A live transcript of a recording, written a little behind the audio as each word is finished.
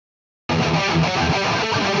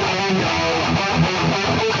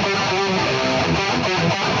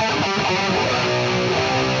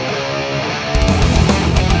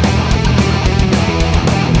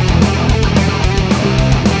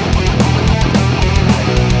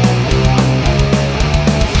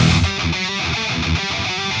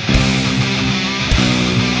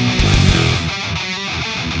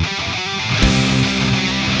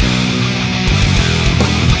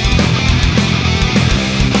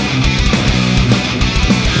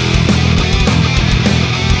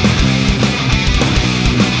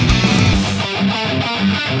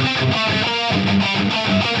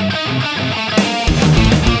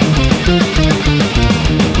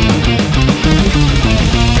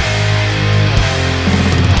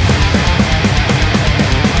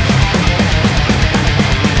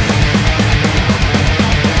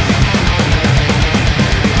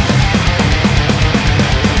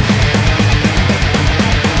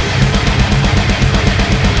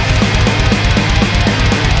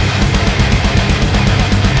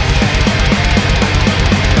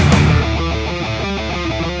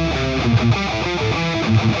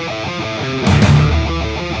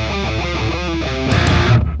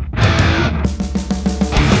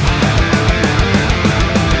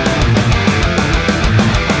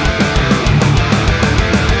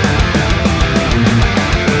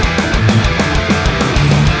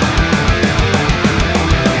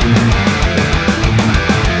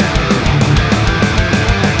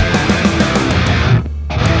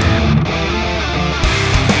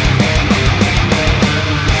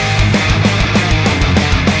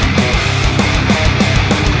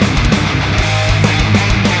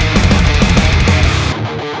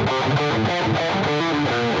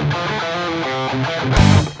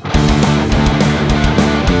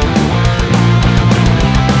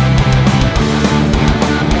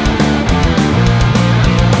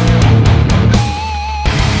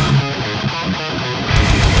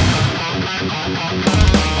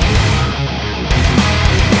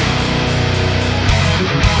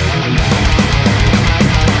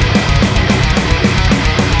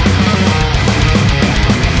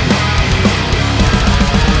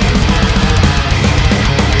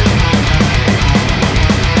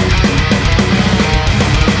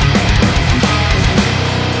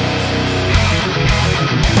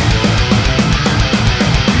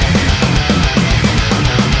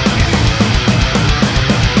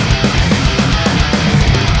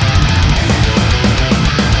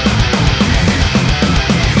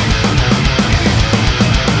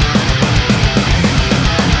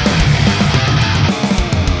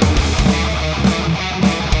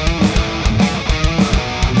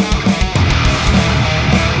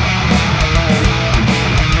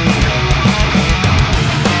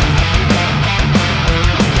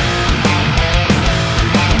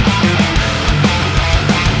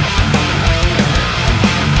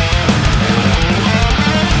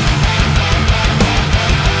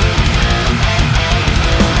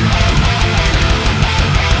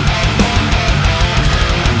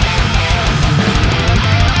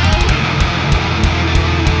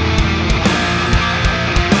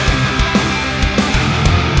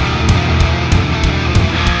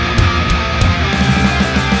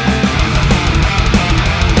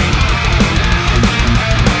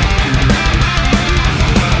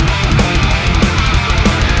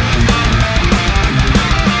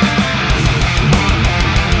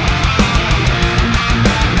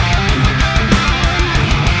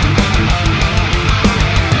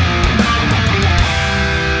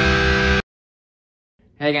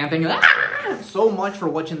Hey again, thank you so much for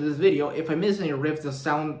watching this video. If I miss any riffs that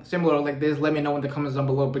sound similar like this, let me know in the comments down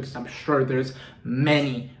below, because I'm sure there's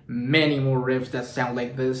many more riffs that sound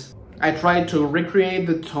like this. I tried to recreate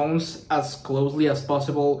the tones as closely as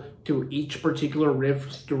possible to each particular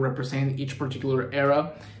riff to represent each particular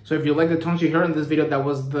era. So if you like the tones you heard in this video, that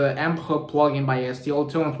was the Amp Hub plugin by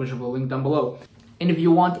STL Tones, which I will link down below. And if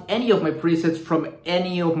you want any of my presets from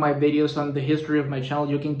any of my videos on the history of my channel,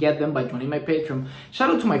 you can get them by joining my Patreon.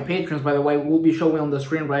 Shout out to my patrons, by the way, will be showing on the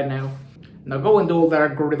screen right now. Now go and do all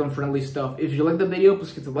that algorithm-friendly stuff. If you like the video,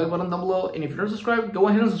 please hit the like button down below. And if you're not subscribed, go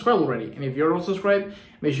ahead and subscribe already. And if you're not subscribed,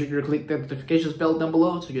 make sure you click the notifications bell down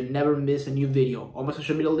below so you never miss a new video. All my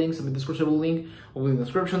social media links and the description link will be in the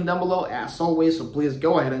description down below as always. So please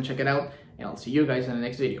go ahead and check it out. And I'll see you guys in the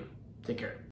next video. Take care.